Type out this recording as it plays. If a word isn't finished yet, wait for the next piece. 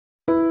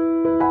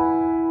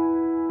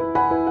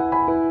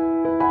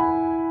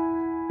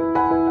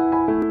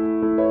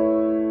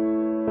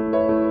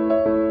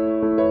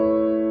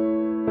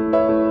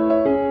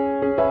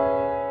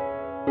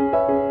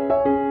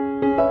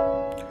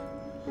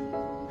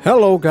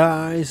Hello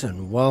guys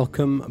and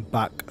welcome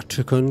back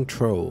to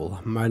Control.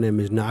 My name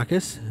is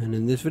Narcus and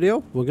in this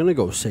video we're gonna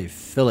go save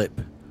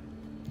Phillip.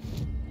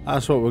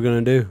 That's what we're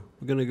gonna do.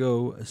 We're gonna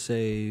go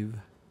save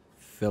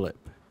Phillip.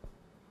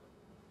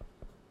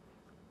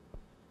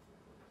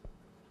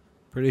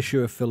 Pretty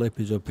sure Phillip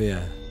is up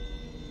here.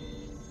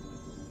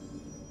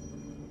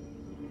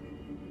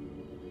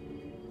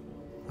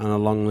 And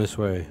along this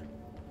way.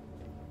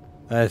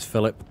 There's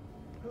Phillip.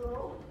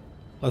 Hello?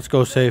 Let's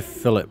go save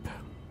Phillip.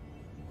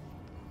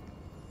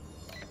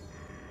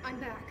 I'm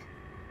back.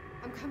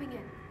 I'm coming in.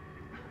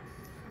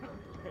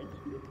 Thank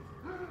you.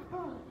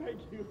 Oh, thank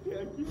you.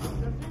 Thank you.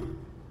 Jesse?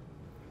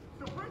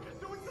 The bridge is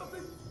doing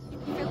something.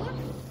 Phillip?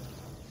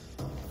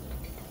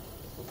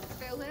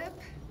 Phillip?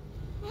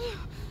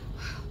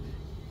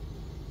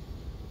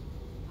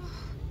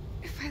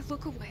 If I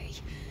look away,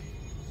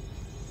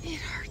 it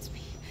hurts me.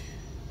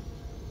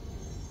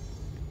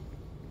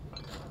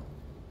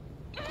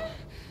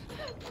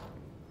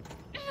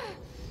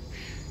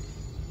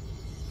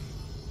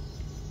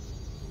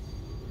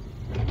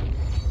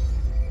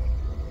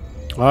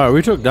 Alright,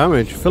 we took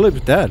damage. Phillip's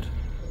dead.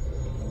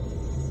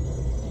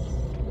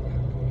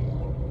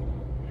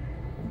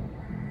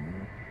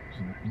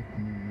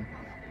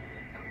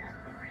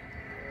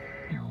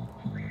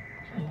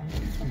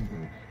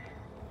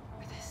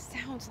 This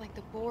sounds like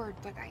the board,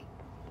 but I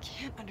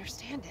can't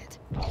understand it.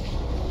 What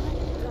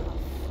the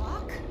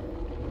fuck?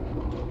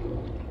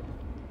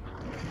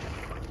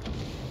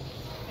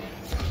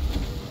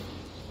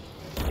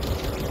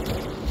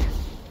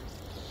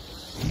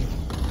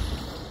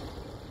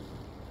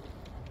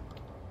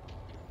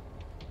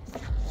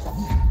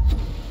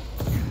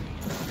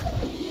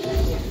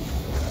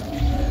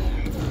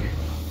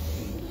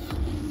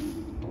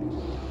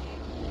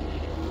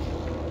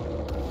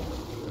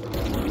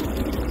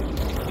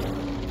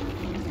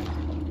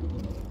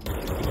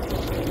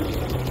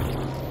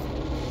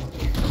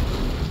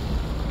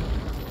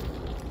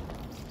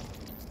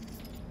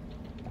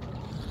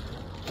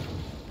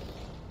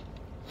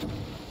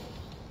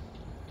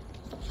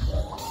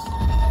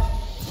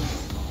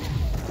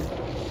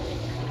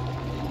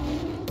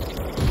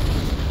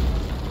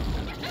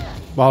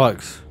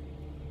 Bollocks.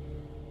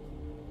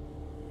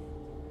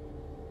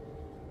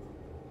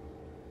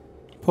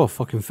 Poor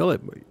fucking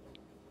Phillip.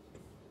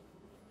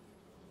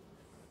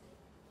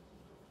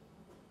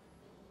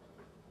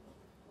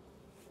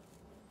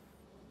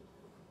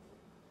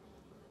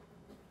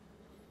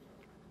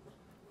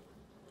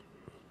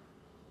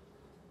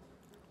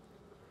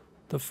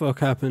 The fuck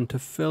happened to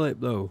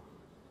Phillip though?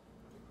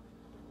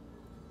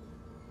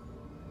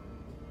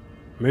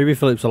 Maybe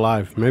Phillip's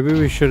alive. Maybe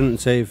we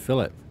shouldn't save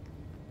Phillip.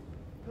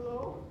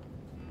 Hello?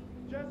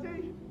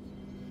 Jesse?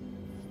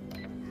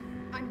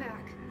 I'm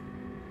back.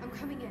 I'm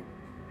coming in.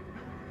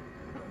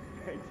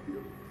 Thank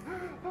you.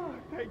 Oh,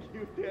 thank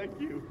you. Thank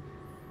you.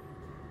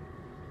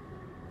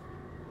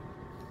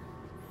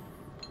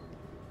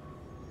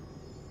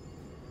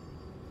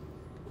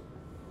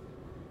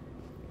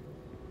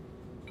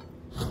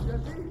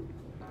 Jesse?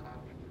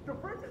 The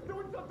bridge is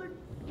doing something.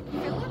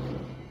 Phillip?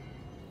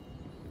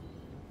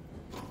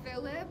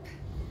 Phillip?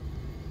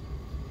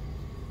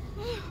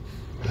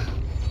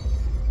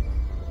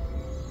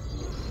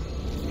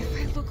 If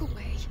I look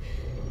away,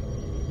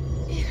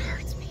 it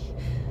hurts me.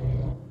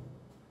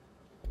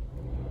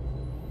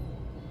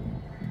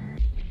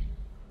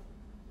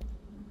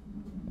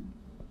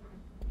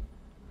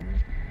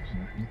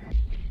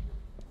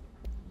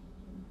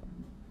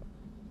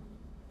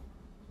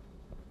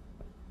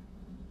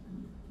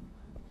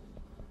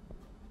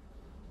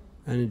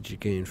 Energy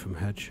gain from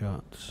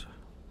headshots.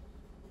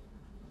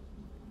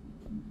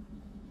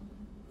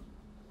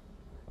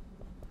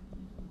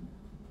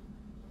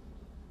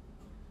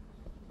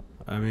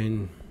 I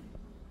mean,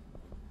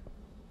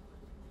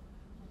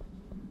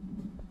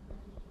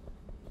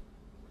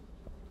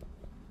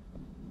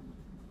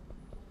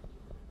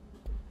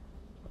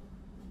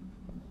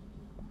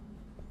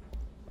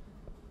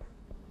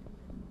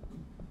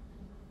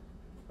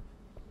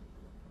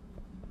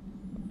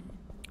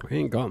 we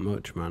ain't got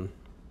much, man.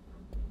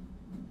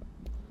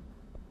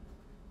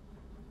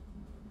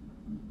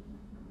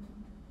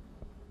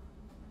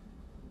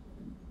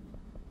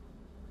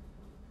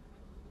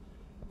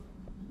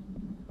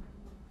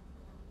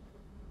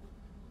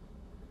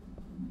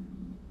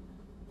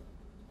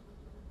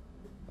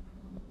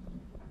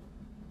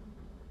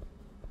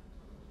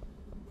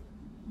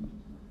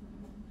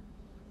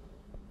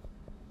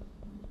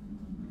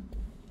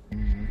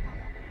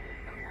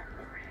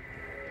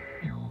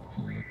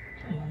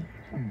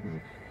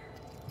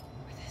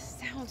 This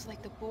sounds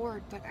like the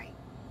board, but I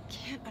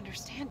can't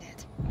understand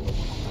it.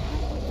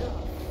 What the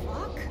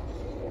fuck?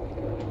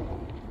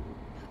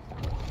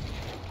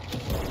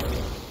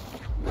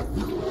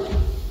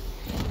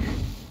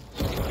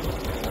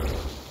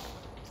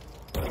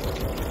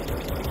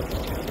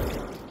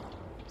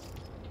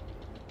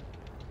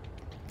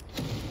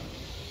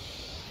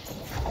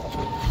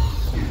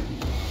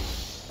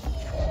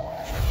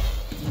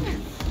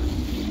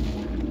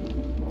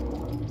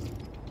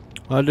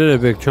 I did a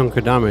big chunk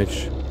of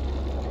damage.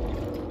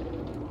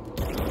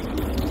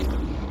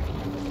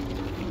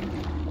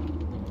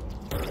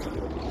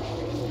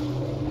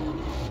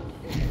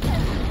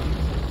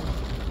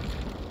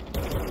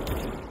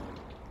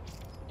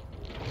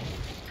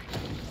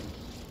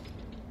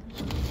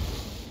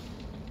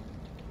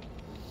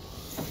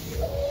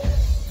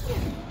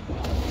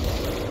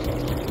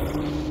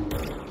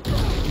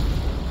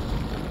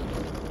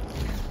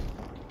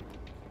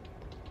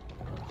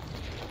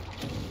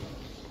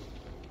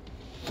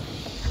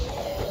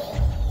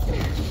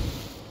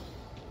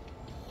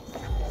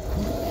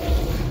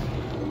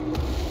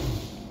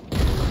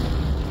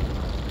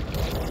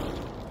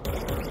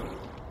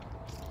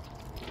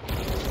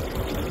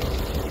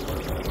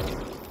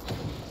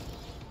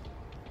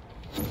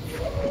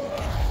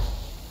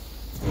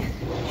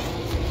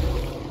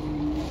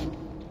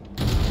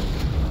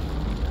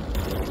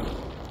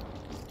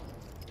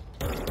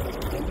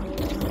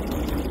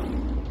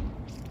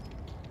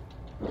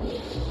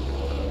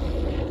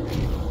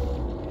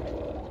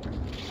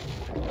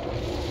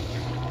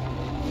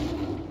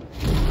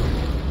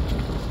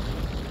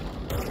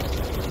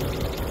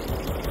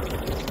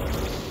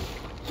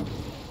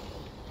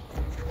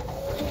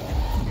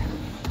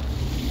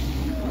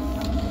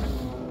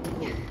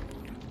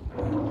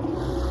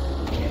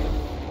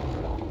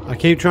 I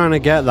keep trying to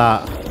get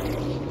that.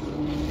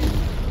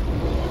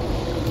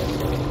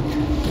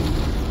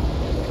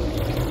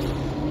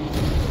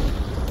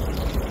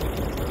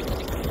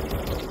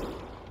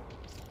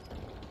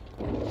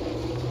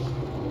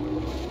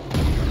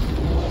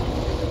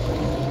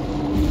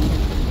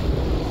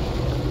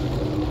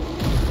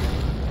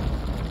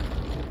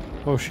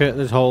 Oh shit,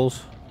 there's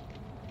holes.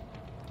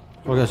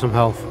 I'll get some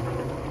health.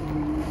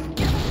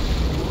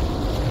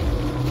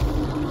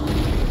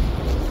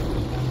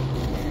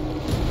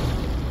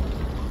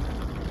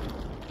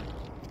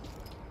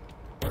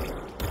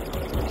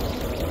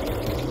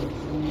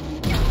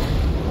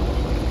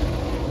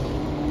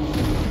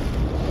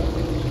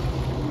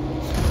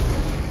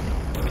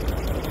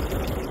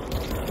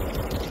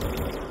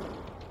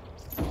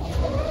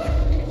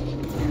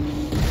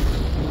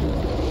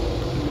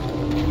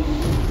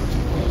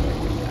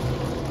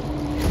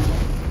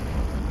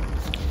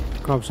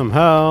 Grab some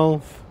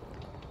health.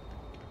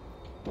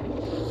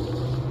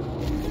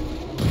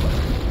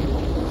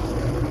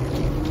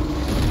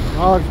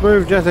 Oh, let's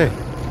move, Jesse.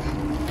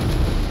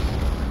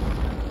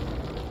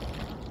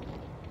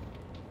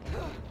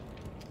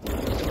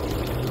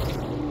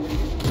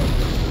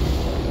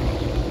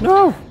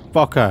 No,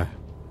 fucker.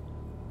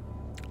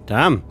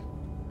 Damn.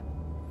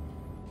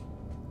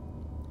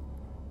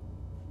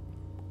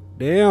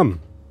 Damn.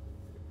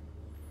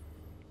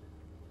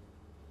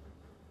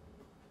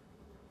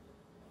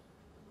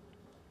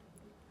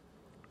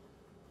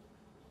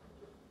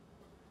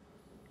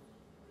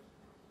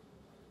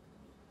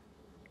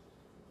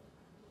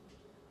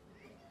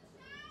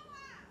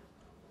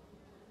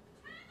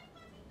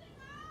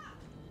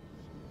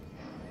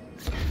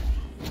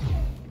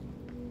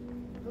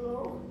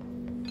 Hello?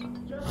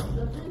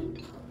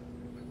 Jesse?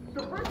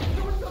 The bridge is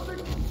doing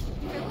something!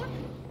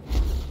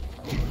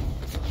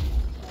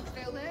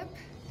 Phillip?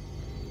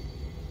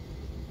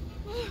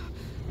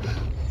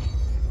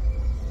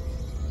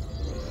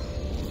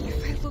 If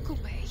I look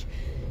away,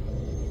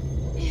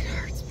 it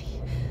hurts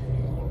me.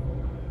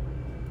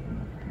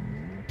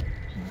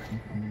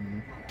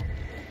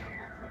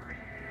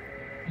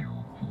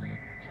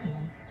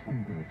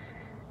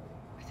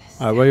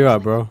 Alright, where you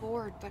at, bro?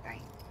 Bored, but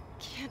I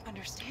can't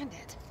understand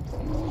it.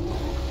 What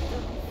the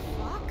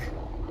fuck?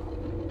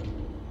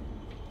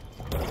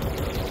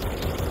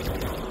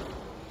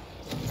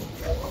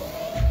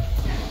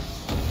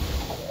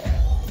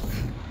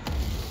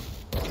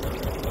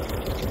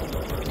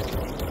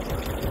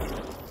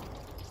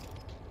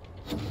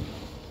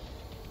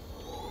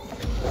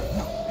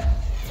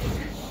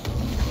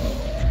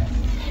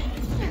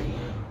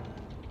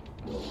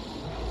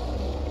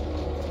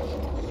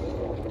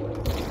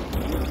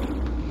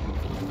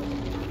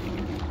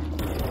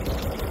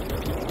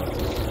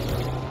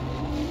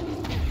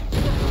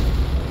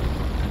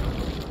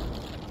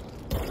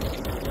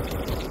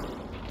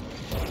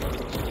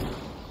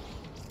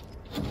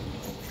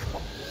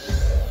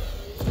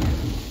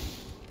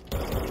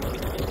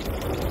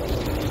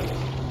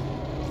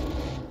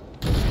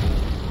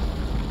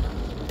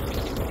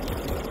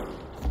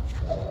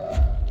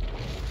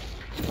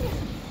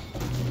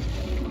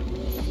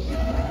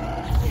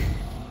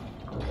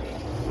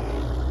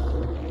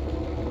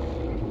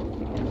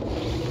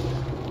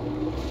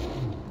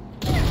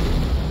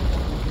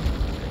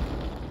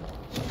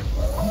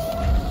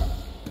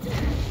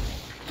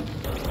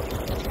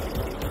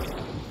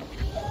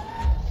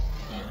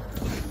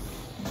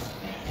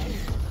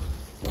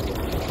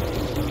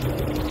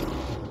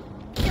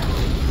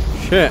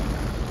 Shit.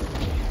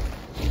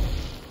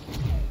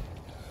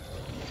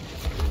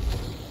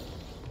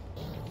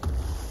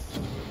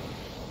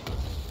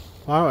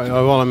 Alright,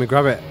 well, let me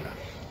grab it.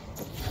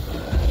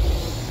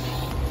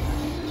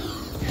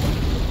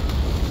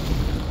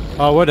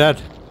 Oh, we're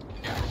dead.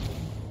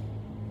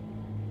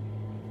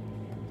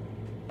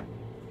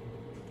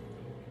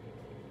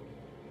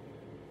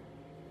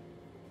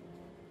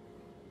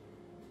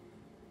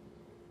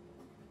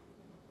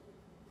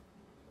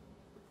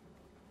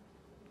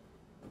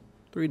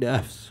 Three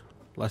deaths.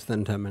 Less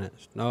than 10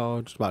 minutes.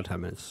 No, just about 10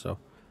 minutes, so.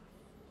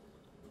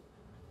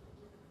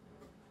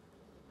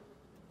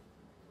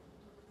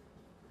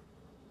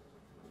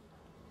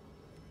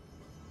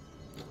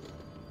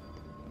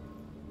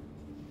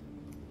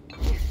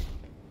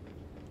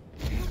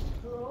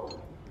 Hello?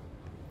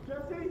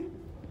 Jesse?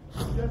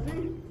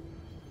 Jesse?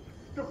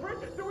 The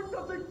bridge is doing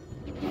something!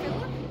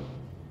 Phillip?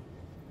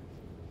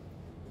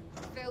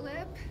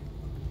 Phillip?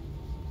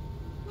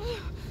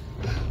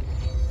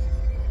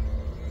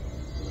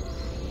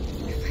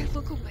 If I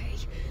look away,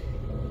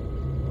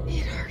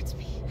 it hurts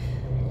me.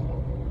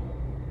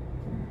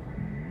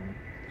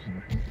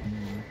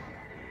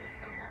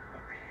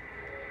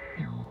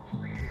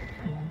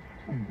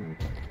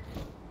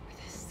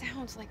 This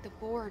sounds like the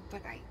board,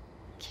 but I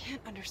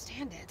can't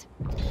understand it.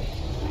 What the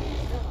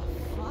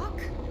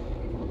fuck?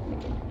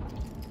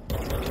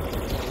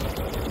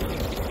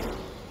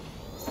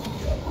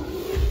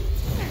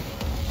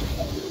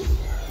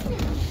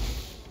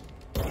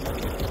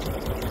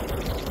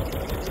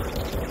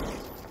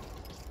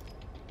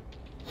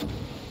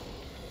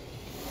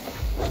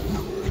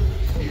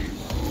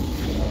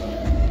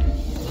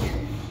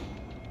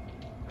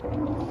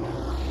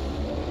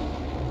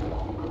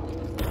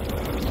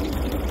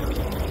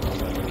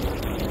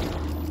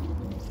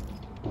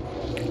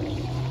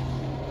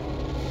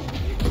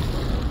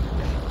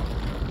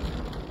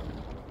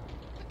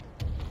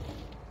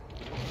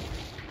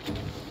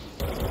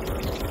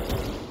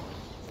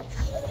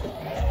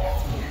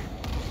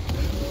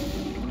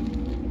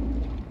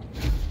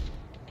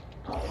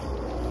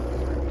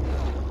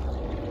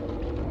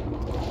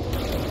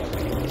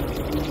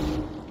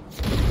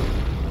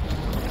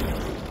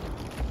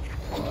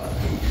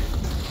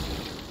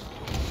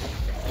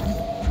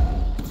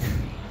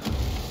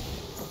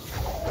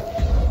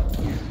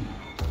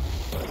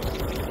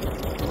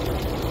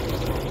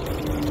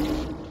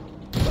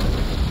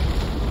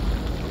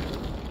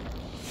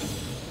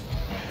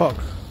 Fuck.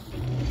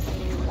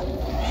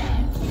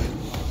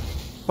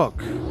 Fuck.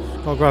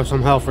 Go grab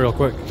some health real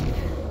quick.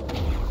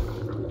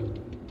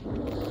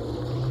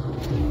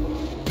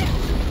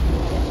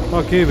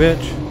 Fuck you,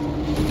 bitch.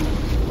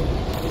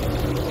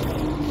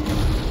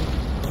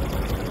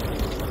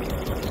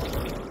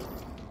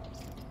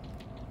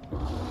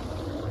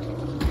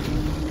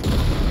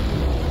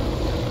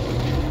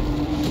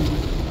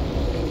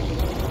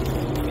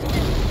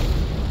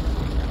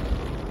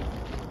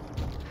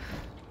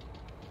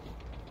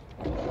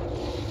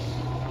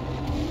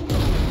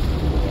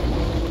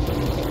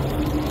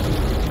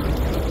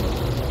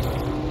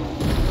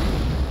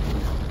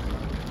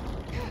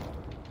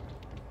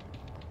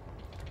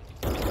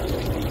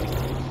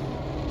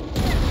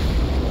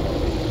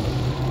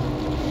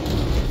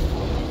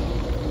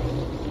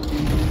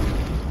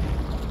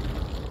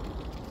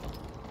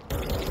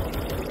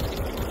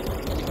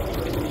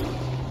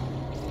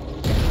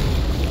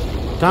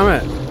 Damn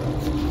it.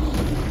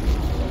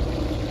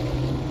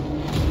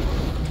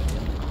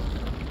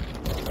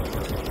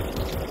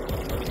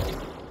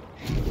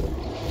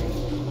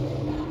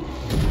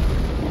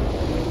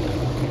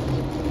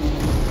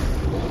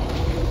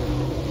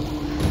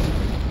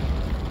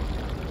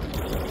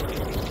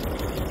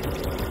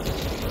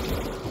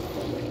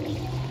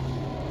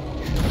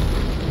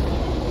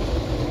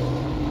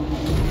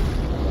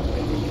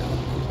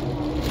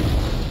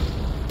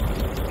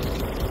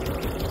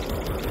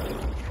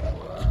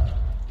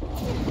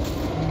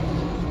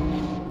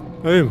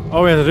 Boom.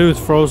 All we had to do was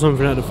throw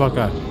something at the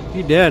fucker.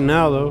 He dead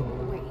now, though.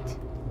 Wait,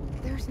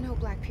 there's no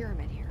black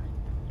pyramid here.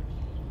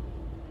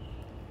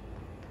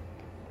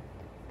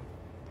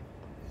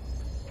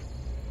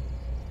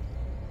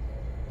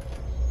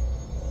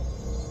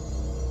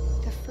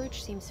 The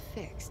fridge seems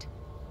fixed.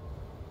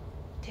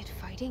 Did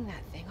fighting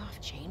that thing off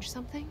change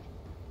something?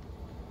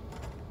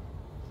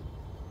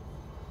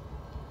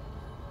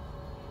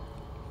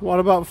 What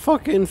about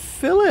fucking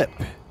Phillip?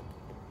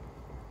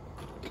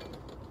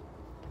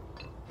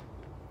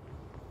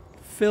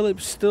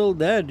 Phillip's still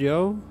dead,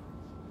 yo.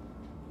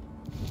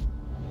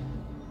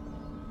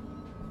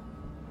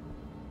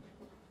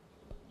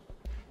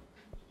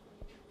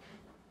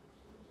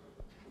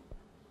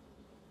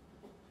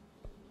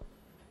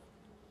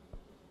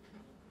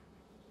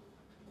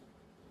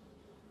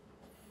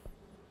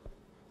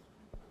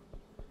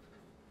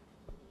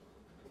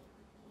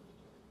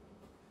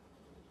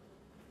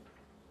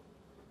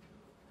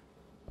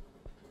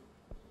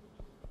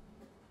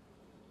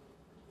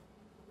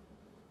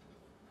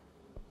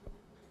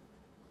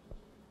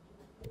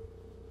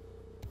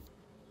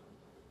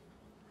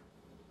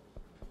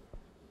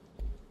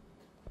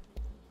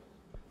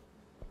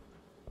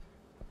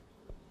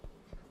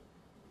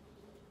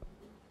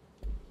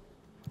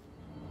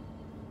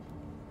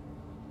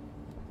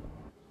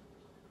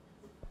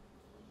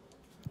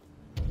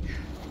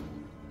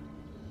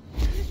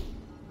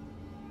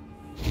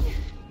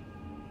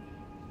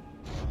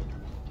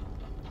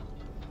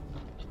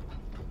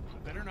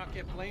 Not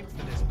get blamed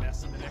for this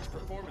mess in the next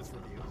performance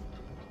review.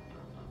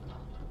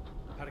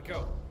 How'd it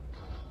go?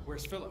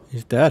 Where's Phillip?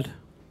 He's dead.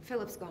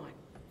 Philip's gone.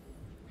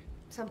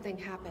 Something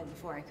happened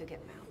before I could get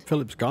him out.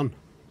 Phillip's gone.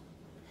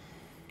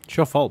 It's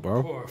your fault,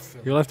 bro. Poor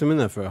Phillip. You left him in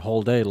there for a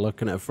whole day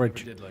looking at a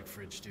fridge. Never did like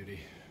fridge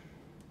duty.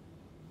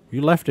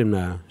 You left him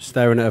there,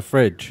 staring at a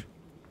fridge.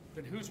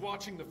 Then who's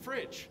watching the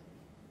fridge?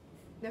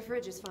 The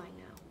fridge is fine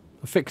now.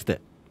 I fixed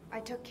it. I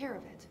took care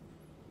of it.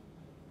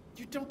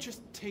 You don't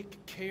just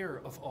take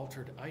care of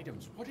altered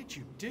items. What did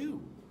you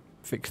do?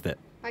 Fixed it.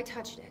 I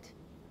touched it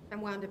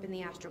and wound up in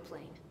the Astral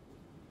Plane.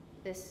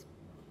 This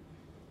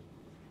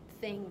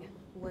thing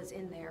was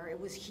in there. It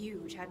was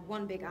huge, had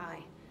one big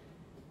eye.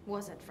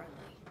 Wasn't friendly.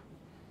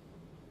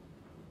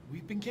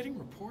 We've been getting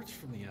reports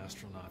from the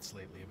astronauts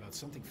lately about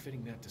something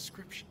fitting that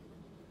description.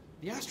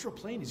 The Astral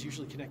Plane is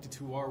usually connected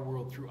to our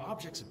world through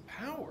objects of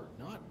power,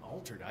 not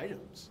altered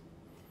items.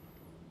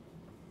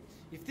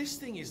 If this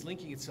thing is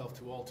linking itself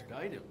to altered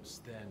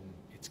items, then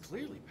it's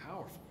clearly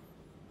powerful.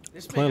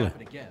 This may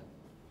happen again.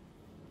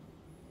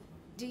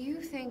 Do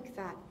you think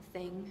that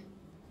thing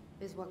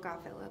is what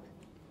got Phillip?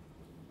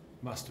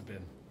 Must have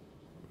been.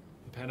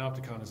 The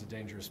Panopticon is a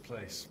dangerous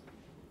place.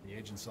 The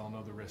agents all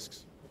know the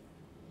risks.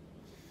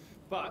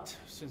 But,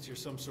 since you're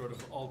some sort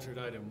of altered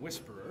item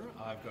whisperer,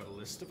 I've got a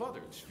list of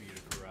others for you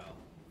to corral.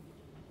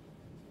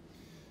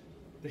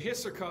 The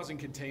Hiss are causing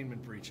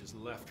containment breaches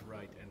left,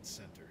 right, and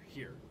center.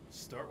 Here,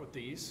 start with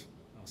these.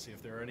 I'll see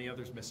if there are any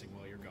others missing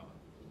while you're gone.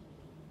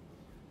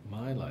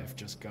 My life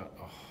just got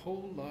a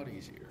whole lot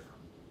easier.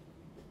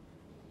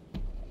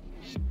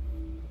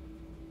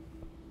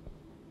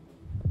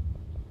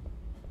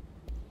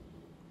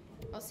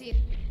 I'll see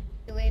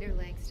you later,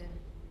 Langston.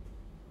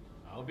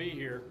 I'll be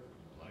here,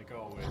 like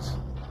always.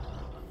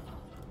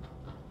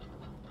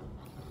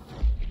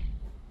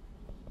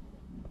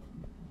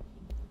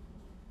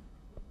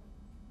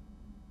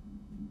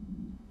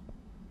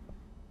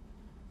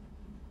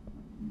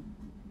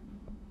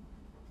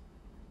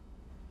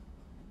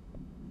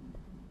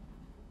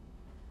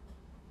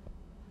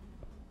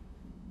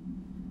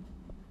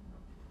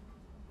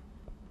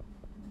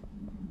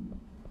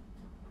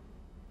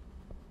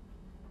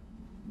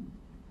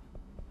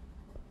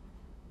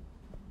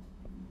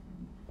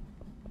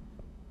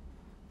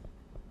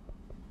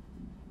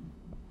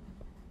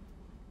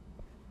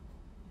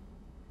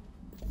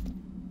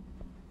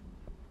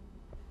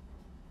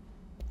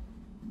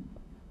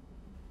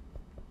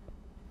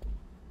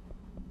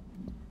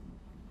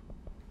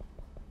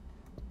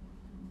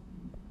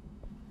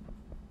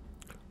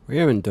 We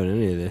haven't done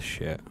any of this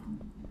shit.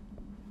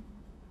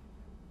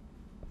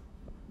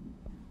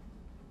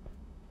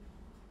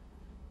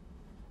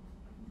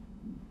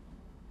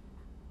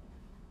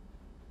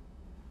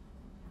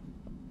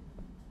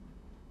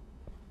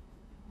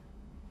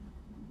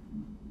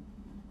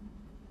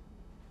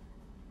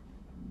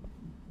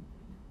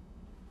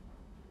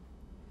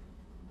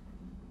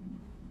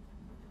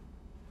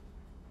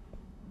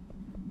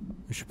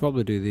 We should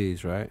probably do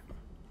these, right?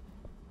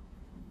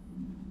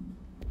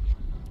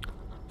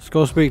 Let's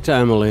go speak to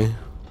Emily.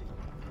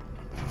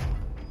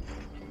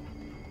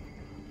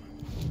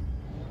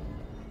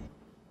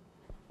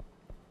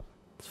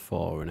 It's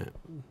 4, isn't it?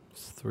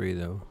 It's 3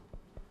 though.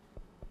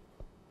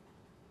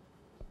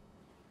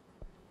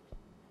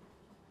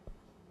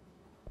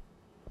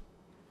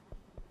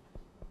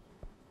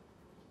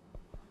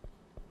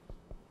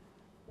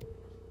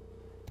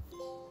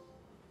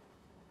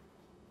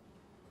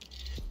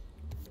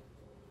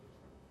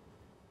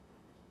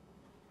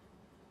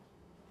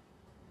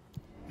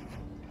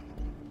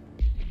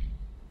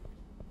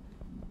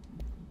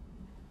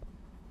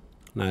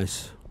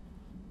 Nice.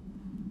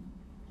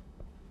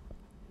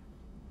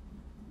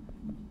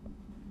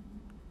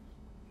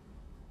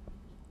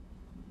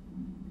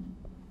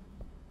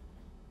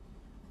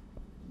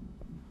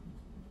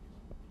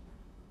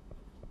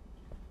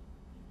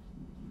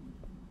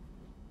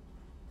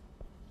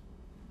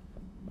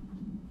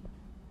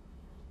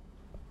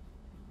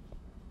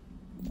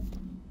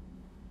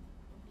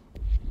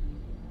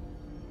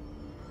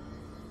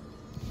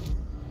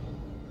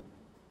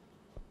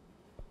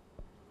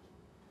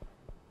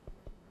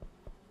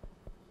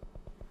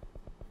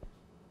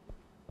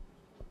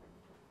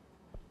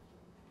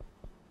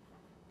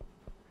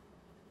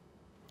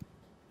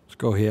 Let's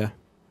go here.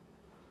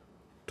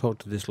 Talk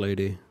to this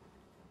lady.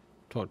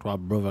 Talk to our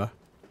brother.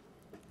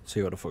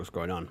 See what the fuck's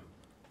going on.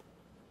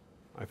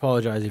 I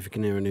apologise if you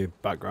can hear any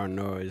background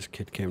noise.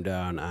 Kid came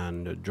down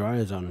and the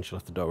dryer's on and she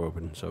left the door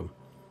open, so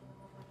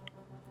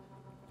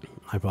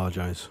I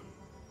apologise.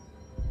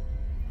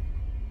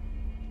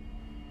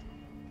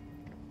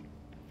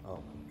 Oh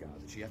my god,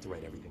 did she have to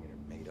write everything in her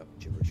made-up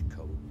gibberish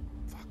code?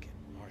 Fucking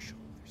Marshall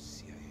with her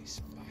CIA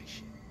spy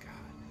shit, god.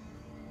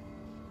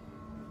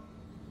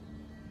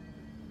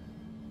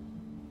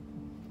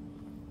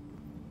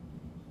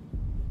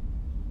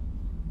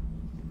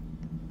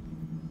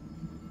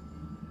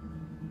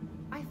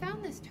 I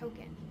found this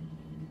token.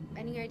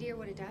 Any idea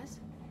what it does?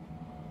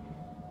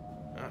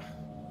 Ah,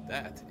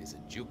 that is a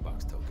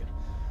jukebox token.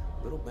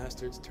 Little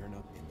bastards turn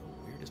up in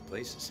the weirdest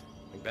places,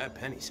 like bad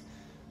pennies.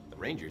 The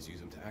Rangers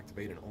use them to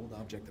activate an old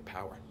object of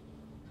power.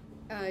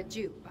 A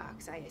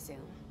jukebox, I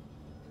assume.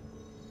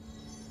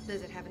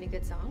 Does it have any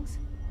good songs?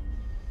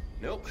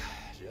 Nope,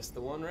 just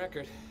the one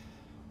record.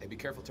 Hey, be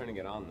careful turning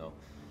it on, though.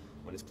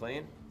 When it's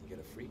playing, you get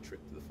a free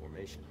trip to the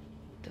formation.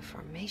 The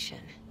formation?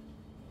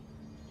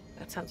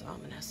 That sounds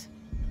ominous.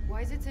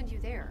 Why does it send you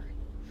there?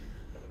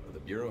 The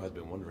Bureau has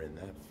been wondering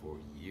that for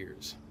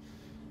years.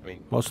 I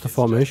mean, what's the it's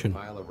formation?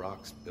 Just a pile of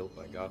rocks built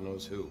by God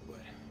knows who, but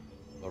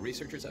well,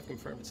 researchers have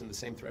confirmed it's in the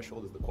same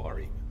threshold as the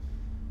quarry.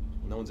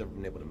 No one's ever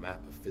been able to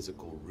map a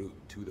physical route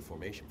to the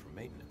formation from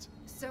maintenance.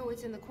 So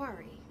it's in the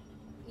quarry.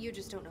 You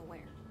just don't know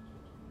where.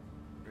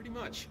 Pretty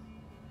much.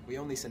 We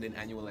only send in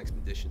annual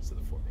expeditions to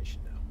the formation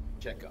now.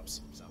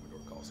 Checkups, Salvador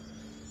calls them.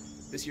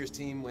 This year's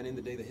team went in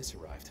the day the hiss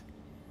arrived.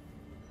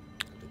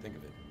 Come to think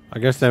of it. I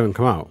guess they haven't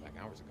come out. Back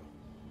hours ago.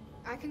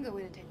 I can go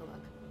in and take a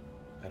look.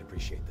 I'd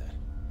appreciate that.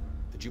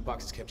 The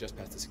jukebox is kept just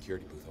past the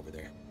security booth over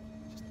there.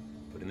 Just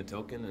put in the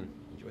token and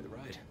enjoy the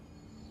ride.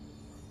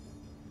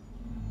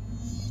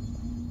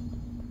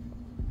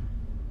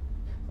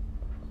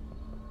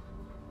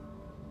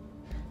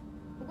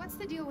 What's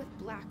the deal with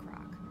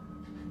BlackRock?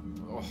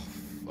 Oh,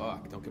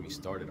 fuck. Don't get me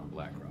started on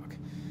BlackRock.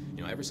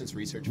 You know, ever since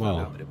research Well,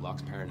 found out that it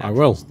blocks I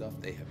will. paranormal stuff,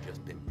 they have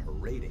just been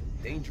parading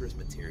dangerous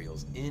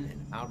materials in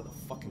and out of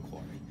the fucking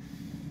quarry.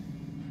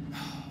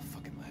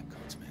 Fucking lab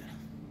coats, man.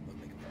 Love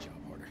making my job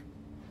harder.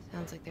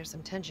 Sounds like there's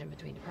some tension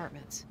between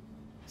departments.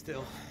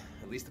 Still,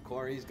 at least the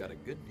quarry's got a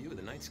good view of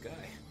the night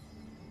sky.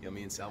 You know,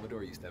 me and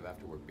Salvador used to have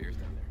after-work beers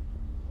down there.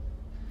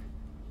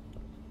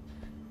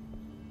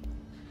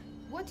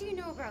 What do you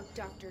know about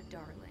Dr.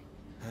 Darling?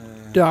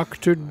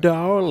 Dr. Not as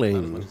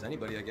Darling. much as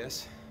anybody, I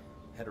guess.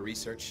 Head of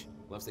research,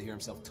 loves to hear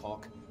himself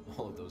talk.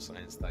 All of those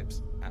science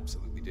types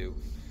absolutely do.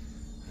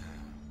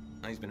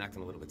 Now he's been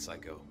acting a little bit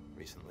psycho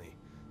recently.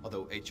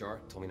 Although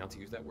HR told me not to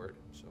use that word,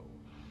 so...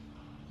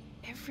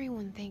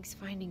 Everyone thinks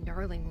finding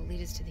Darling will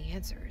lead us to the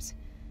answers.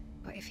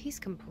 But if he's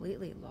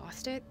completely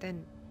lost it,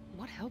 then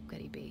what help could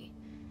he be?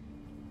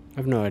 I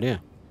have no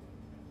idea.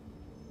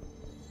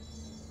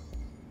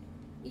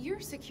 You're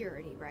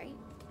security, right?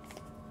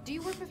 Do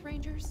you work with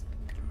Rangers?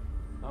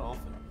 Not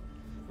often.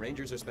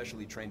 Rangers are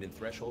specially trained in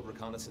threshold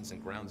reconnaissance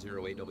and ground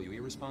zero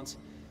AWE response.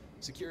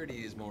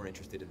 Security is more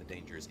interested in the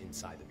dangers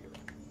inside the Bureau.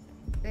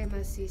 They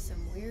must see some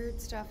weird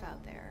stuff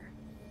out there.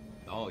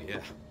 Oh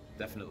yeah,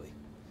 definitely.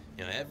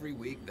 You know, every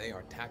week they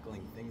are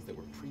tackling things that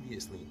were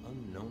previously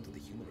unknown to the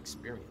human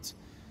experience.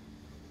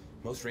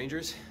 Most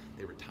Rangers,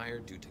 They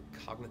retired due to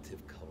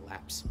cognitive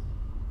collapse.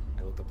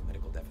 I looked up the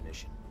medical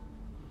definition.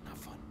 Not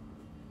fun.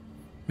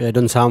 Yeah, it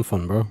doesn't sound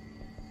fun, bro.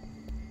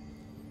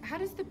 How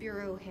does the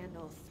Bureau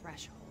handle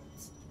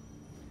thresholds?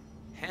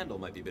 Handle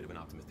might be a bit of an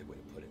optimistic way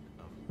to put it.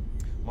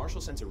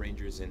 Marshall sends her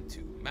rangers in to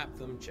map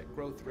them, check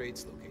growth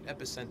rates, locate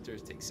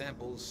epicenters, take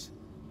samples,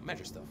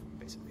 measure stuff,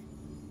 basically.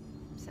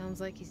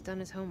 Sounds like he's done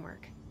his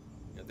homework.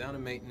 Now, down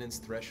in maintenance,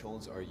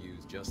 thresholds are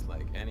used just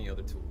like any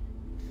other tool.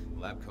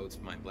 Lab coats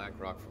mine black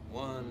rock from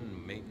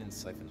one, maintenance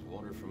siphons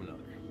water from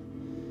another.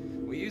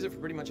 We use it for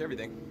pretty much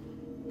everything,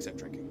 except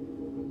drinking.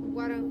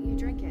 Why don't you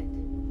drink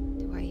it?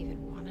 Do I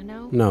even want to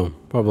know? No,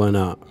 probably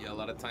not. Yeah, a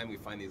lot of time we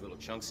find these little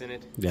chunks in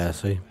it. Yeah,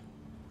 see.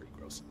 Pretty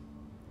gross.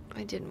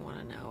 I didn't want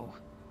to know.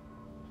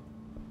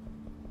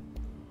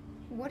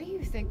 What do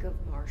you think of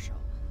Marshall?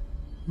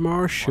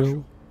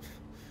 Marshall.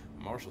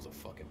 Marshall's a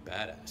fucking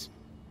badass.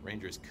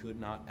 Rangers could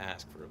not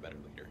ask for a better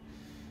leader.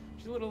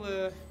 She's a little,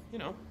 you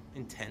know,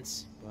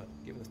 intense, but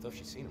given the stuff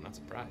she's seen, I'm not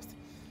surprised.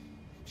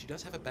 She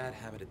does have a bad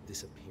habit of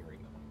disappearing,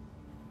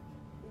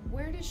 though.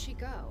 Where does she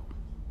go?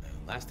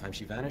 Last time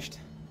she vanished,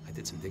 I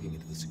did some digging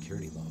into the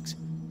security logs.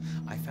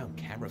 I found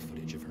camera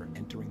footage of her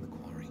entering the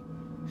quarry.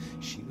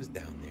 She was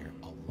down there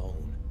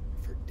alone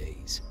for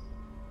days.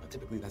 Now,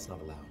 typically that's not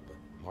allowed, but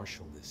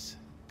Marshall is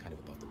kind of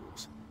above the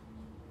rules.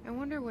 I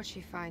wonder what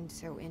she finds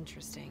so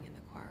interesting in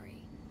the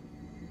quarry.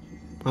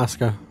 Ask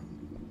her.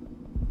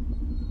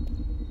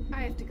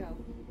 I have to go.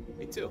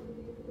 Me too.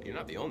 You're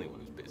not the only one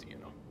who's busy, you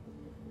know.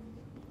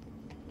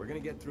 We're gonna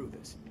get through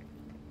this.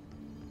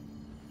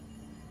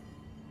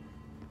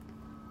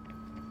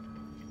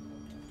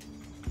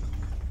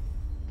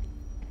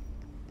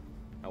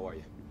 How are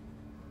you?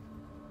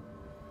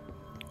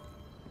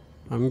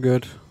 I'm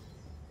good.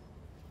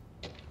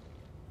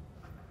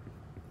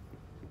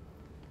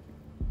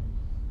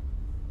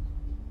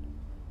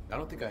 I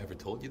don't think I ever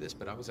told you this,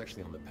 but I was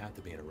actually on the path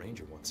to being a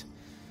ranger once.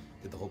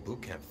 Did the whole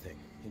boot camp thing.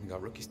 Even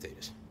got rookie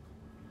status.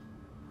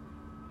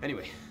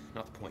 Anyway,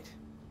 not the point.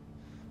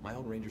 My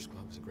old ranger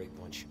squad was a great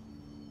bunch.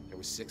 There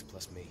was 6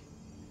 plus me.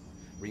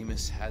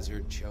 Remus,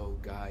 Hazard, Cho,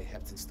 Guy,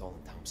 Heptonstall,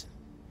 and Thompson.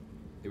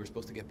 They were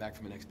supposed to get back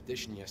from an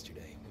expedition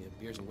yesterday. We had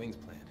beers and wings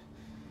planned.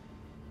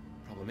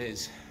 Problem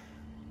is,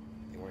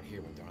 they weren't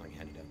here when Darling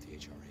handed out the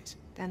HRAs.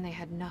 Then they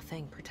had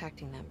nothing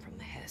protecting them from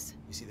the hiss.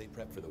 You see, they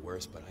prepped for the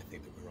worst, but I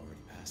think that we're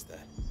already past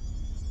that.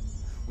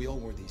 We all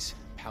wore these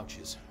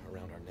pouches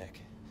around our neck,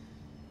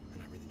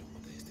 and I really don't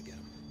want the hiss to get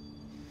them.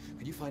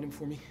 Could you find him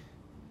for me?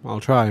 I'll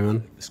try,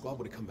 man. The squad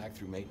would have come back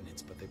through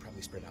maintenance, but they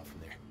probably spread out from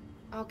there.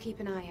 I'll keep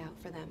an eye out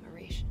for them,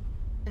 Arish.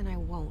 And I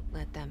won't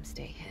let them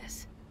stay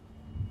hiss.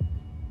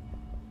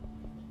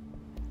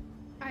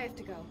 I have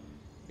to go.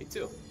 Me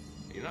too.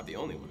 You're not the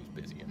only one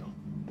who's busy, you know.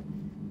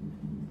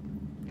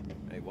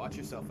 Hey, watch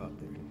yourself out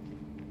there.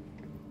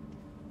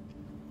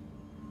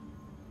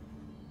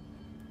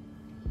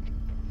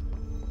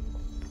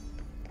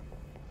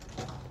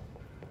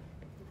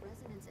 The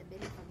resonance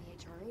emitted from the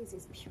HRAs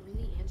is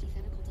purely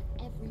antithetical to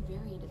every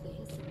variant of the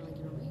hiss signal I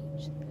can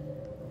arrange.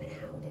 But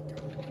how did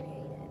Darling create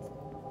it?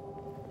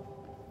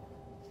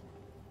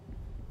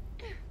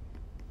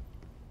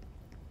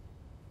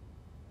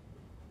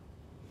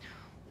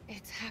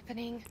 It's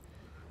happening.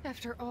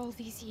 After all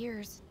these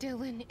years,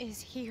 Dylan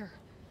is here.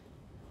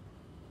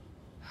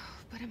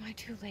 But am I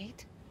too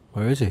late?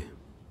 Where is he?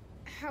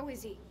 How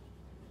is he?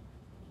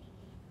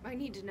 I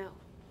need to know.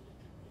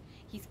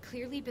 He's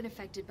clearly been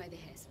affected by the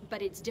hiss,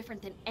 but it's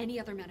different than any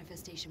other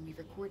manifestation we've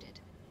recorded.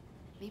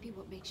 Maybe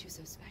what makes you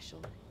so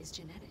special is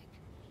genetic.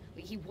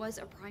 He was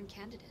a prime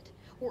candidate.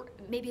 Or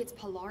maybe it's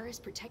Polaris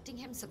protecting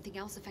him, something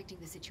else affecting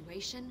the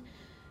situation.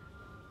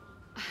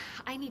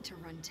 I need to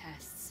run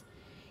tests.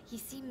 He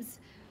seems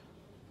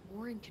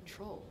more in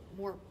control,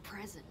 more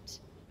present.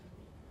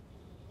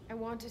 I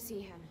want to see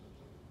him.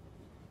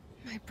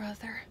 My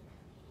brother.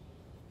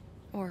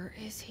 Or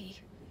is he?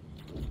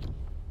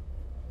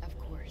 Of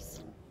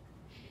course.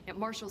 Now,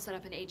 Marshall set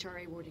up an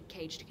HRA-warded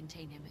cage to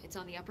contain him. It's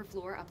on the upper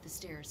floor, up the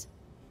stairs.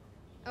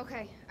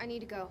 Okay, I need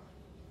to go.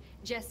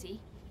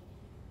 Jesse,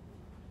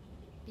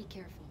 be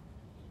careful.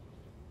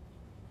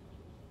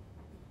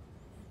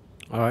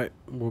 Alright,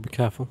 we'll be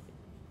careful.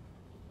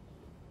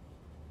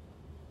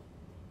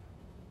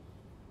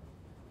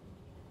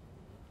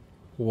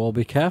 We'll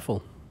be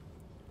careful.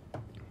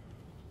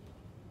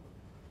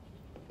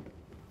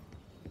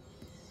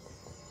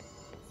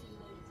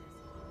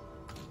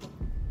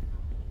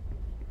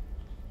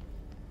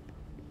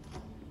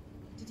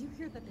 Did you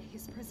hear that the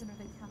hiss prisoner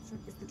they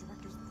captured is the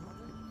director's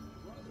brother?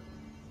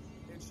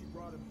 And she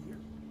brought him here?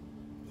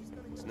 She's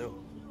gonna It's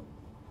new.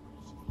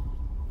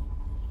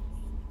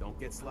 Don't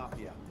get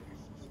sloppy out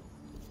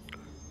there.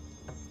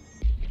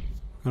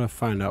 Gotta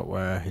find out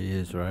where he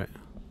is, right?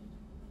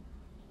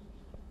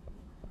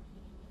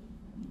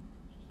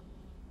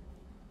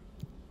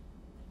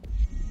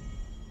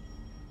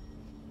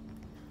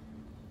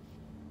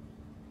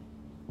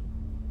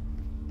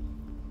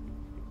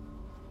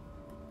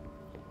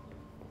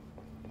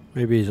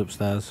 Maybe he's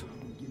upstairs.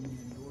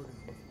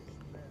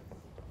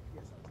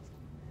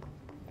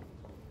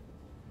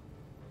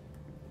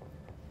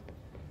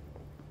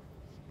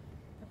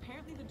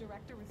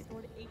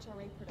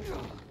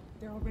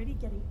 They're already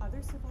getting other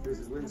survivors. This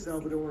is Lynn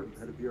Salvador,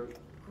 head of bureau.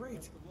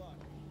 Great.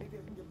 Maybe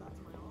I can get back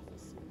to my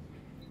office.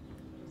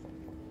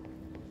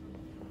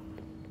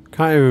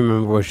 Can't even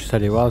remember where she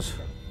said he was.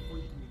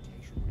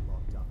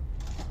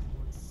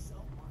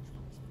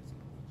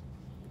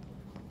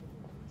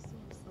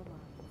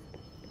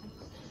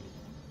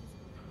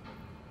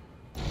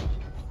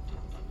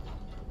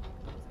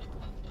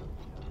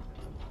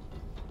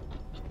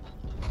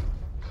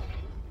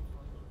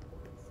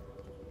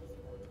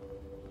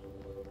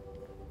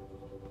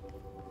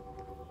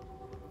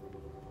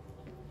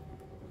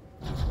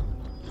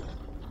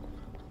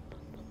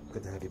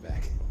 Good to have you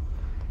back.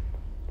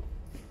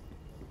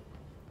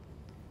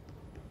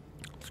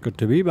 It's good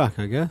to be back,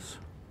 I guess.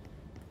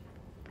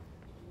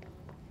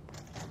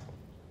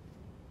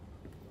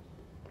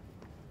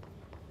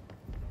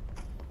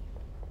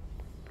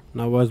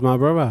 Now where's my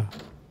brother?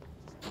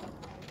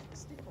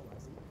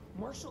 Stabilizing.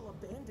 Marshall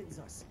abandons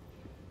us.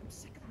 I'm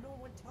sick of no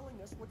one telling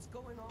us what's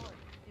going on.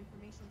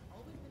 Information's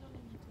always been on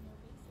a need-to-know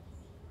basis.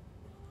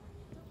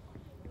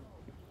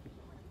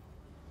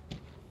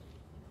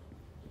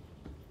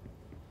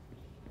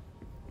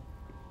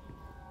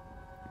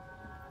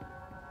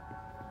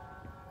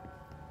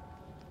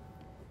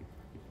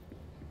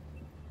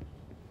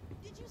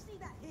 Did you see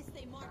that hiss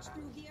they marched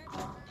through here?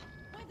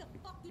 Why the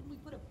fuck didn't we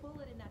put a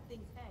bullet in that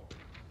thing's head?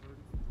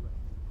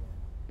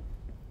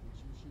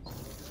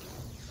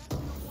 That's no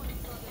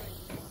point, brother,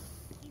 anymore.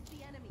 He's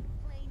the enemy,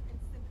 plain and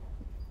simple.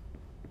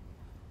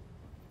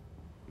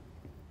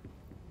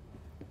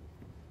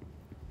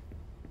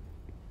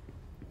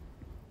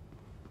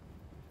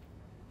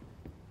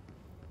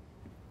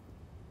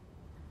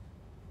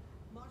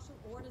 Marshall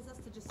orders us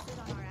to just sit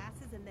on our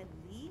asses and then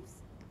leaves?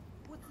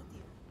 What's the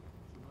deal?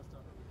 She must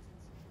have her reasons.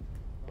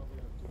 Probably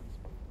have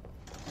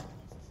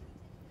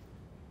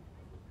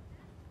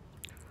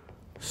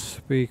James.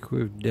 Speak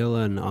with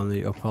Dylan on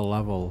the upper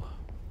level.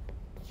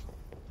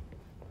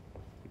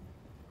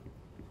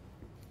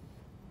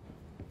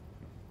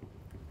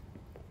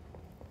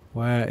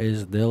 Where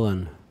is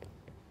Dylan?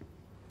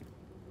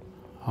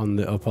 On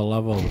the upper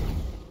level.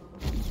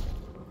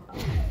 What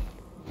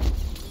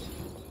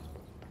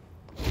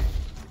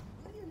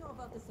do you know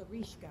about this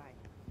Arish guy?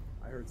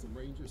 I heard some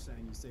rangers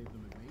saying you saved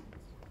them in maintenance.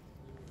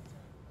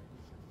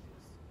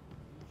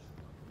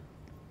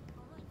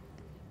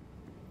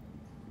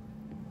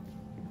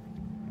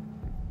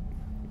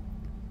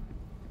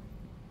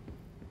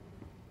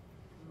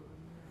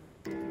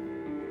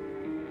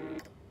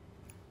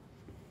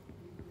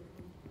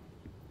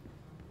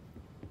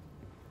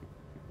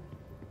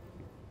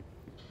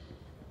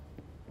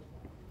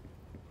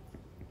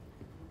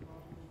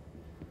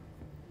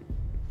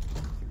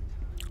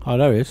 Oh,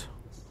 there he is.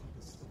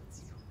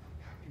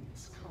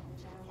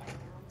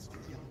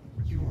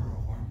 You are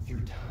a worm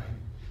through time.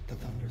 The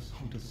thunder's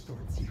home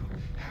distorts you.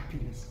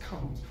 Happiness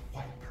comes,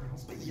 white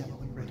pearls, but yellow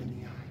and red in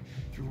the eye.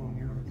 Through a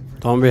mirror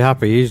inverted. Don't be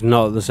happy, he's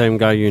not the same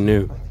guy you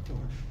knew. By the door,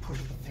 push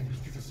the fingers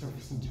through the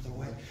surface into the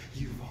wet.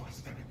 You've always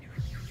been a mirror.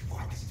 You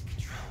are this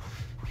control.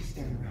 We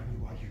stand around you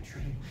while you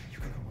dream. You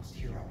can almost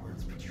hear our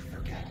words, but you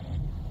forget.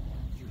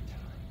 Through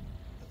time,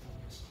 the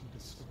thunder's home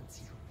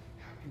distorts you.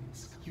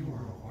 Happiness. You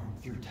are a worm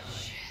through time.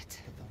 Shit.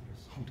 The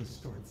thunder's home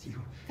distorts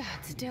you.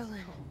 That's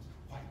Dylan.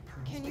 White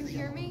pearls, Can but you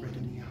hear yellow and me? red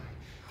in the eye.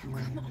 Through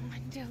a Come mirror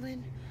on,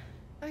 Dylan.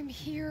 I'm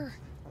here.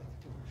 by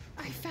the door.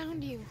 I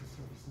found you.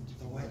 Surface into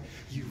the wet.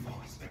 You've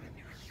always been a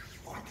mirror. You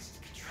are this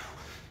control.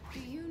 Do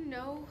you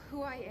know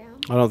who I am?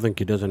 I don't think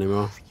he does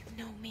anymore.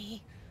 You know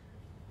me.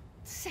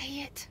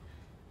 Say it.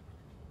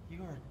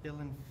 You are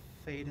Dylan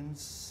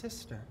Faden's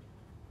sister.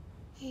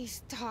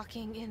 He's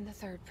talking in the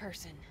third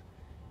person.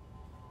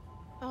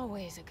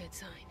 Always a good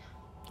sign.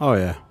 Oh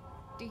yeah.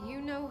 Do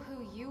you know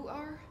who you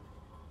are?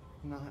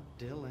 Not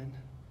Dylan.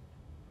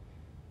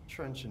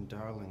 Trench and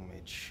Darling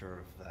made sure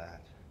of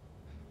that.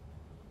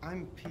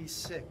 I'm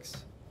P6.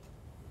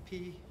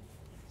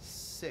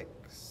 P6.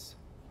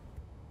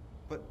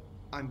 But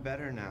I'm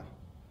better now.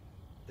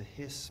 The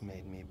hiss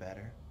made me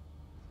better.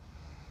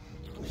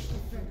 Push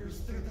the fingers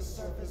through the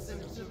surface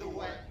into the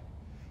wet.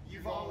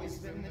 You've always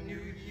been the new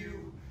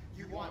you.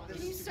 You want this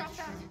Can you to be stop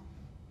that? true.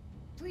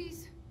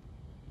 Please?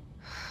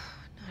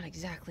 Not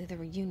exactly the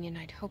reunion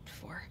I'd hoped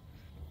for.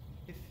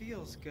 It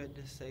feels good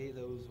to say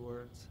those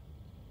words.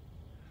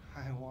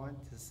 I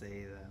want to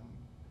say them.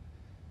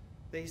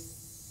 They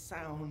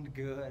sound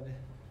good.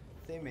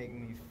 They make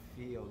me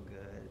feel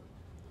good.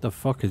 The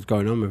fuck is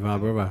going on with our I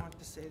brother? want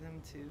to say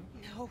them too.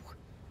 No.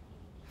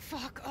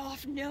 Fuck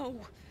off,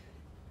 no.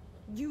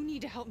 You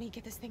need to help me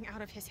get this thing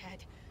out of his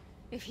head.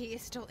 If he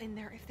is still in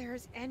there, if there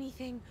is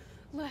anything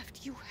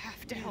left, you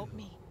have to help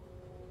me.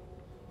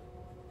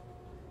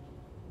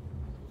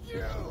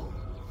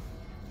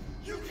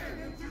 You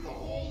came in through the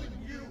hole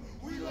in you.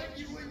 We let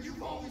you in.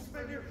 You've always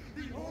been here.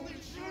 The only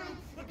true.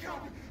 A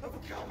copy of a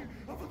copy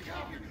of a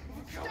copy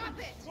of a copy. Stop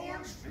it!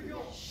 Orange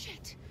peel.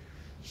 Shit.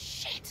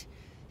 Shit.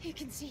 He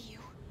can see you.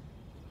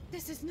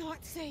 This is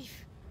not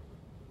safe.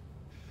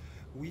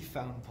 We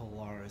found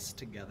Polaris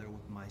together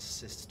with my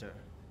sister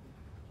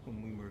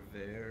when we were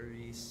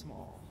very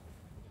small.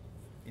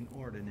 in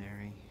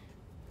ordinary.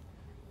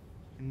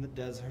 In the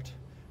desert,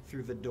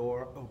 through the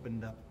door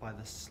opened up by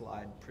the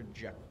slide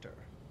projector.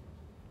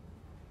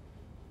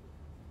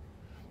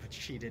 But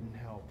she didn't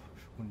help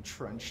when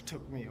Trench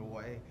took me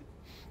away.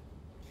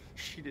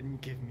 She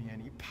didn't give me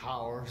any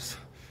powers.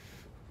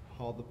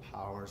 All the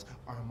powers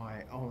are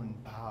my own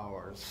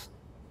powers.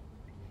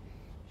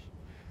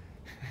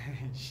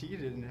 She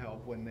didn't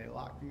help when they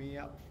locked me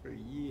up for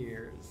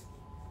years.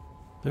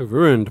 They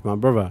ruined my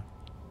brother.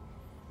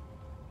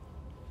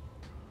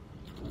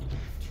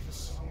 After the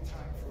song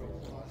time for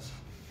applause,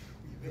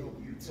 we build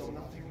you till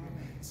nothing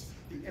remains.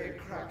 The air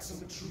cracks and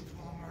the truth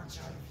will emerge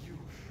out of you.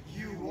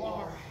 You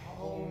are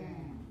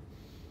home.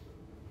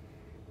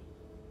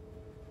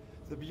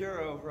 The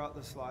Bureau brought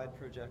the slide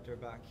projector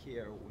back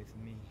here with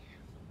me.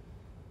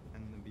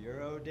 And the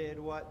Bureau did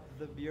what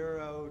the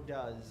Bureau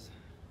does.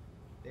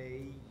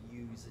 They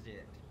used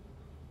it.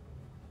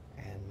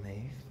 And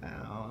they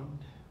found...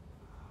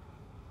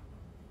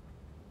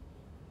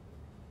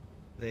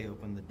 They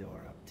opened the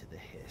door up to the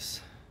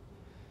hiss.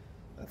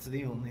 That's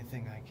the only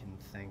thing I can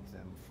thank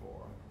them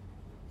for.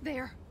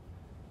 There.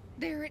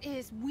 There it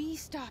is. We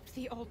stopped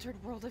the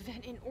Altered World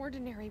event in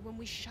Ordinary when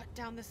we shut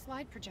down the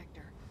slide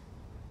projector.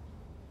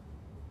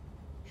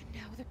 And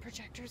now the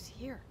projector's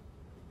here.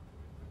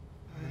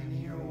 An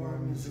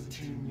earworm is a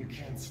tune you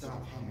can't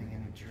stop humming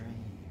in a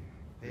dream.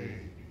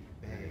 Baby,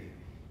 baby,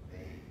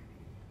 baby.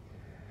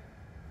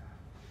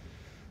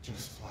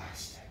 Just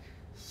plastic.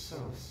 So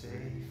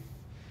safe.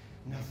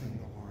 Nothing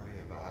to worry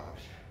about.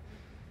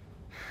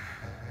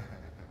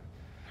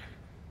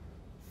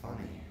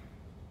 Funny.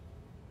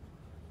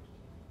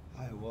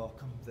 I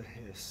welcomed the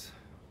hiss.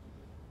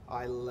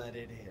 I let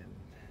it in.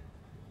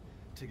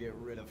 To get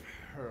rid of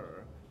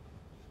her.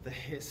 The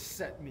hiss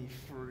set me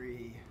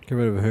free. Get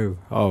rid of who?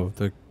 Oh,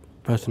 the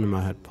person in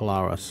my head.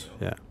 Polaris.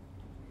 Yeah.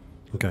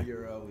 Okay. The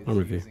Bureau is I'm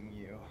with you. using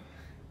you.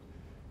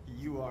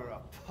 You are a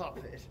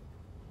puppet.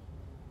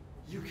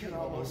 You can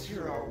almost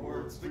hear our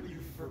words, but you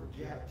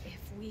forget.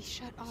 If we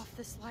shut off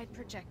the slide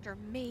projector,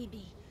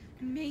 maybe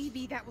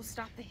that will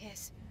stop the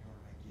hiss.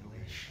 Your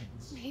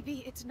regulations.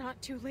 Maybe it's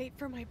not too late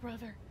for my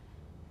brother.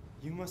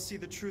 You must see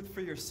the truth for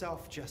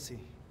yourself,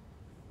 Jessie.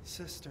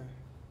 Sister.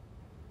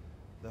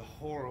 The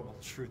horrible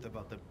truth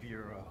about the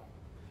Bureau.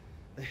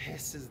 The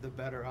hiss is the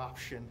better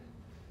option.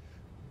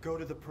 Go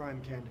to the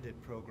Prime Candidate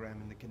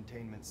program in the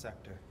containment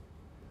sector.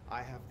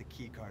 I have the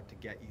keycard to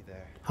get you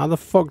there. How the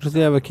fuck does he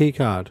have a key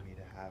card? Me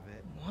to have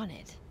it. Want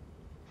it?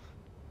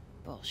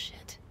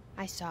 Bullshit.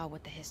 I saw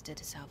what the hiss did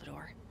to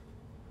Salvador.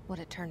 What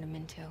it turned him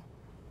into.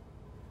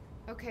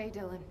 Okay,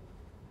 Dylan.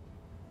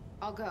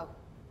 I'll go.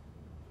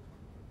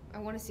 I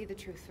want to see the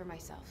truth for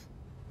myself.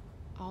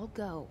 I'll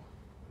go.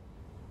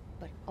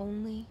 But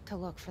only to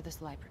look for the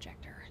slide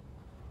projector.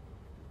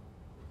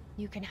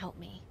 You can help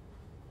me.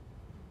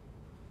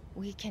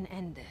 We can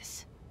end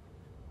this.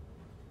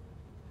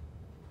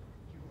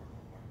 You are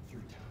a worm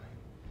through time.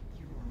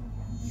 You are a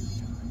worm through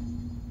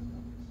time.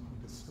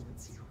 The others who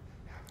distorts you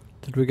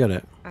have. Did we get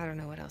it? I don't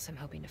know what else I'm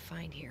hoping to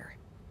find here.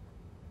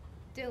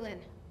 Dylan.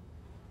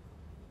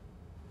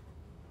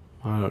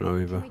 I don't know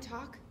either. Can we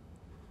talk?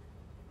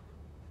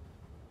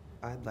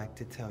 I'd like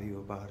to tell you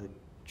about a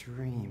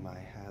dream I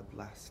had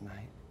last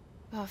night.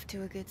 Off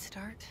to a good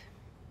start.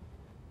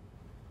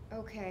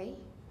 Okay.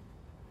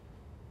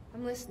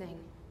 I'm listening.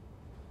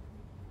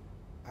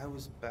 I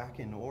was back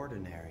in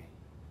Ordinary,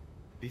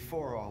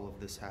 before all of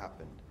this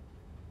happened.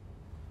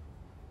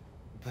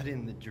 But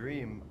in the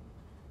dream,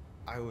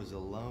 I was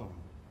alone.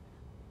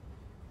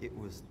 It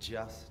was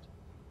just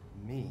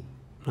me.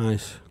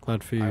 Nice.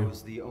 Glad for you. I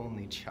was the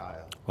only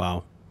child.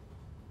 Wow.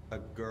 A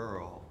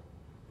girl.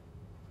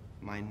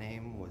 My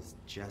name was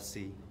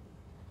Jesse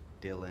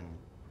Dylan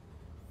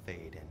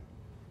Faden.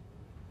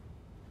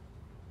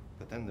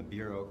 But then the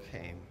Bureau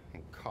came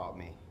and caught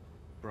me,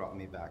 brought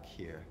me back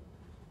here,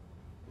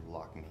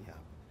 locked me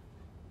up.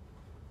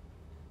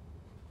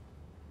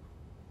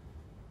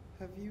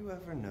 Have you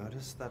ever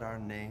noticed that our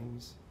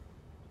names,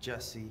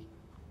 Jesse,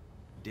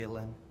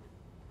 Dylan,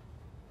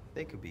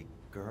 they could be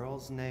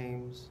girls'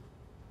 names,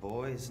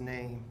 boys'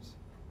 names,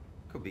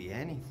 could be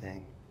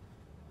anything.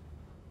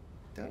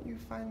 Don't you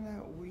find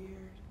that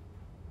weird?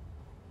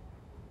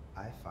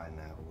 I find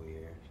that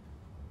weird.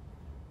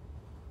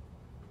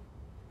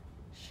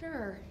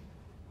 Sure.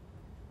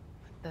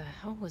 What the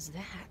hell was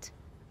that?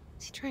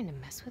 Is he trying to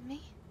mess with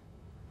me?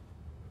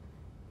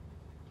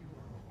 You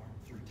are a worm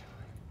through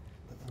time.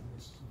 The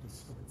others who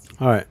distorts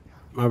you. Alright.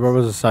 My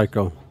brother's a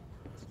psycho.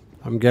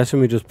 I'm guessing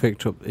we just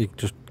picked up... He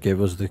just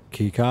gave us the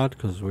key card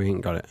because we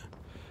ain't got it.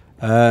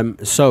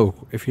 So,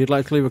 if you'd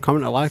like to leave a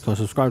comment, a like, or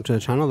subscribe to the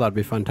channel, that'd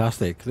be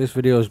fantastic. This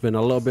video has been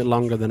a little bit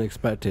longer than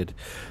expected.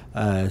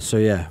 So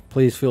yeah,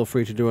 please feel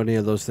free to do any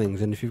of those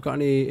things. And if you've got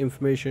any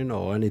information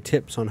or any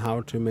tips on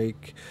how to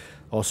make,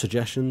 or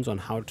suggestions on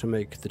how to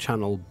make the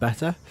channel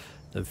better,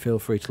 then feel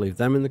free to leave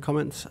them in the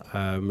comments.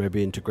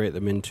 Maybe integrate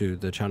them into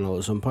the channel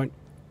at some point.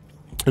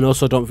 And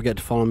also don't forget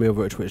to follow me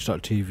over at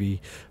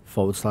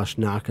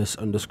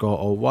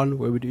twitch.tv/Narcus_01,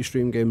 where we do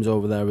stream games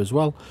over there as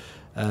well.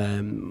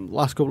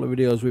 Last couple of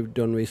videos we've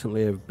done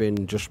recently have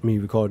been just me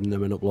recording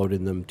them and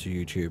uploading them to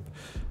YouTube.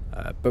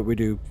 But we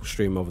do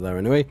stream over there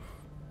anyway.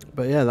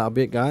 But yeah, that'll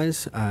be it,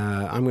 guys.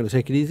 I'm going to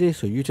take it easy,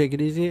 so you take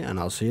it easy, and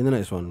I'll see you in the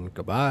next one.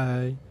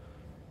 Goodbye.